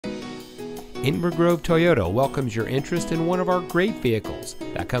Inver Toyota welcomes your interest in one of our great vehicles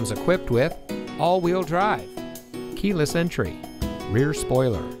that comes equipped with all-wheel drive, keyless entry, rear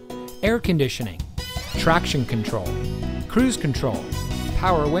spoiler, air conditioning, traction control, cruise control,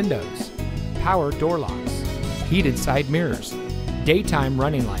 power windows, power door locks, heated side mirrors, daytime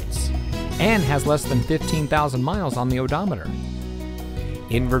running lights, and has less than 15,000 miles on the odometer.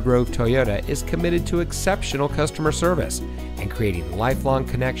 Inver Toyota is committed to exceptional customer service and creating lifelong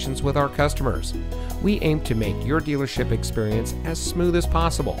connections with our customers. We aim to make your dealership experience as smooth as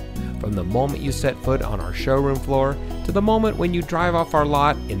possible, from the moment you set foot on our showroom floor to the moment when you drive off our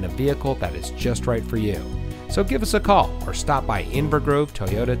lot in the vehicle that is just right for you. So give us a call or stop by Inver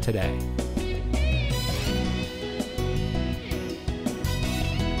Toyota today.